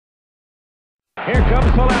Here comes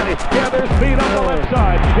Selanne, gathers speed on the left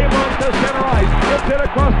side. He moves to center ice, gets it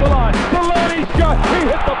across the line. Selanne's shot, he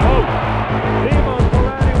hit the post.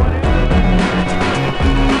 Selanne went in.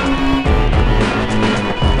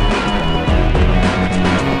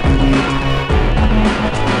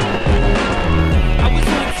 I was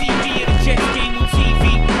on TV at a Jets game on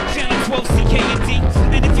TV, channel 12 CKND.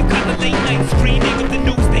 And if you got the late night screening of the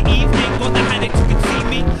news the evening on the highlights you could see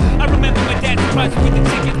me. I remember my dad surprised me with the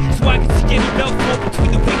ticket so I could see Eddie Belfour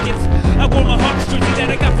between the wickets. I wore my Hawks jersey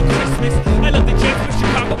that I got for Christmas. I love the Jets, but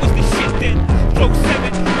Chicago was the shit then. Throw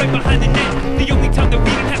 7 right behind the net, the only time that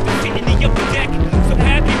we didn't have to sit in the upper deck. So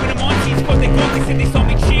happy when Amonte scored their goal, they said they saw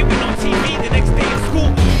me cheering on TV the next day at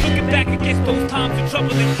school. Looking back, I guess those times were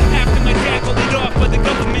troubling. After my dad got laid off by the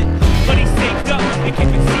government, but he saved up and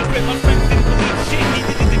kept it secret. My friends didn't believe shit,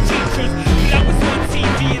 neither did the teachers. But I was on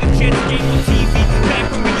TV at a Jets game on TV. Back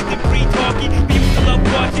when we lived in pre-talkie, we used to love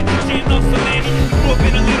watching Zhamnov, Selanne. We grew up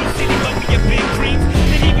in a little city, but we had big dreams.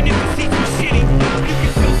 And even if the seats were shitty, you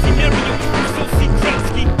can still see Mario, you can still see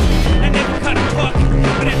Gretzky. I never caught a puck,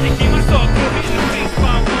 but at the game I saw a girl hitting the face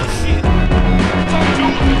by one shit.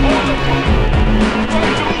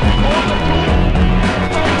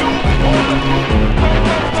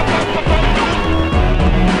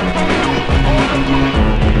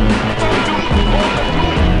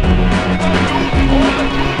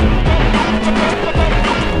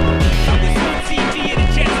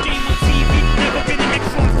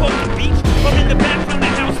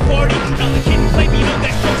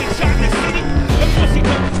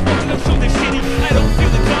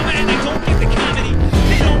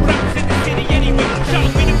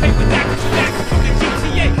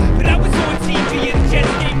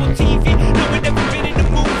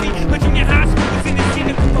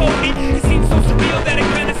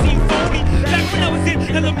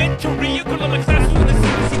 Elementary, a girl on my class was in the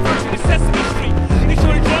CBC version of Sesame Street. They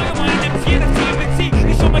showed a drawing of mine on MTN and TMNT.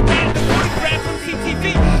 They showed my dad the photograph on CTV.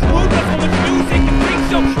 Moved up so much music and freak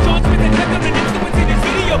show. John Smith had never an influence in his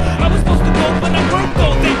video. I was supposed to go, but I worked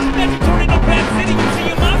all day. Imagine touring on Rap City, you see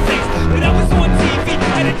in my face. But I was on TV,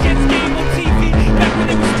 at a Jets game on TV. Back when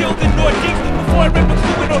they were still the Nordics, before I read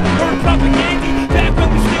McLuhan or heard propaganda. Back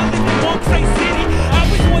when we still lived in Long Train City. I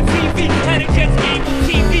was on TV, at a Jets game on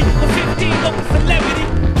TV. A 15 local celebrity.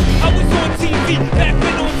 I was on TV, back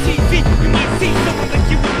when on TV, you might see someone like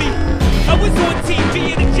you and me. I was on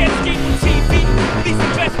TV at a Jets game on TV, Lisa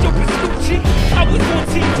Best, Joe Pescucci. I was on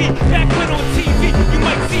TV, back when on TV, you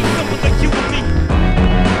might see someone like you and me.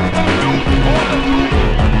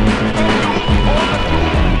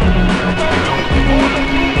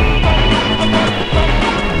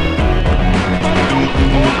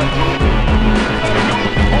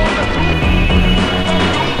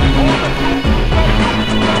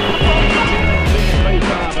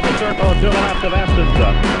 To the left of Essenza.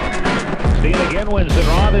 Steen again wins the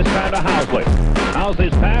draw, this time to Housley.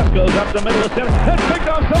 Housley's pass goes up the middle of center. It's picked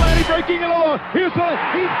off Selanne, breaking it along. Here's Selanne.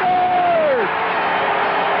 He scores!